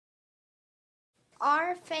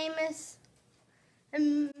Our famous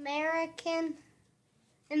American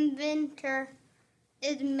inventor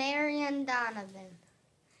is Marion Donovan.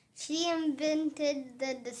 She invented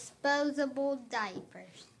the disposable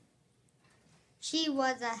diapers. She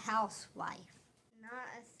was a housewife,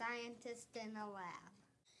 not a scientist in a lab.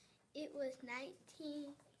 It was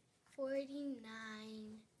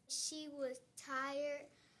 1949. She was tired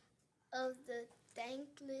of the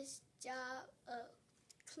thankless job of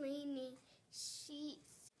cleaning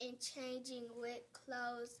sheets and changing wet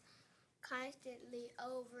clothes constantly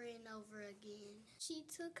over and over again. She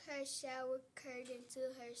took her shower curtain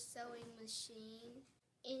to her sewing machine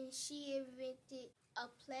and she invented a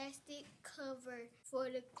plastic cover for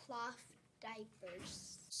the cloth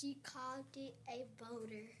diapers. She called it a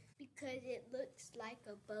boater because it looks like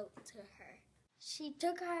a boat to her. She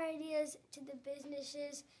took her ideas to the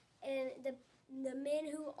businesses and the men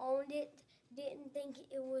who owned it didn't think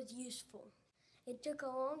it was useful. It took a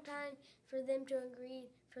long time for them to agree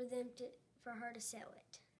for her to sell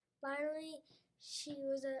it. Finally, she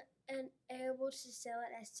was able to sell it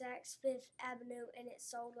at Saks Fifth Avenue and it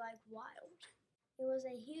sold like wild. It was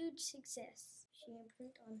a huge success. She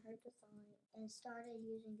improved on her design and started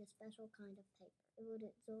using a special kind of paper. It would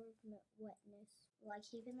absorb wetness, like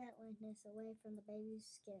keeping that wetness away from the baby's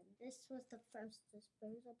skin. This was the first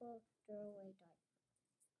disposable throwaway diaper.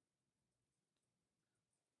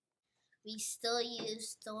 We still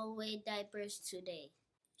use throwaway diapers today.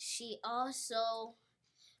 She also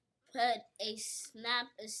put a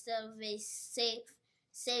snap instead of a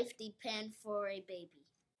safety pin for a baby.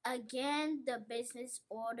 Again, the business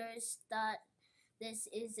owners thought this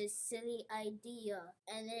is a silly idea,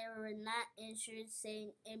 and they were not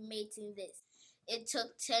interested in making this. It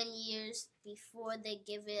took 10 years before they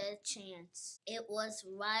gave it a chance. It was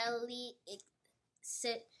wildly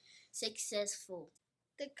successful.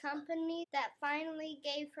 The company that finally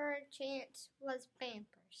gave her a chance was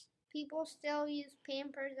Pampers. People still use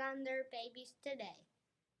Pampers on their babies today.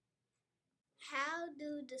 How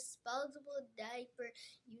do disposable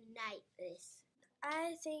diapers unite us?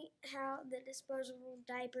 I think how the disposable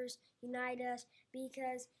diapers unite us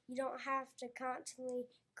because you don't have to constantly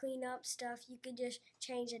clean up stuff. You can just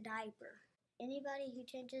change a diaper. Anybody who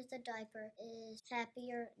changes the diaper is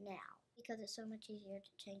happier now because it's so much easier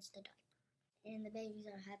to change the diaper. And the babies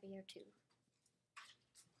are happier too.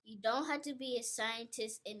 You don't have to be a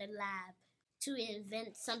scientist in a lab to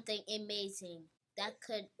invent something amazing that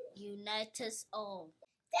could unite us all.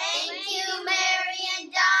 Thank you,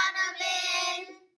 Marion Donovan!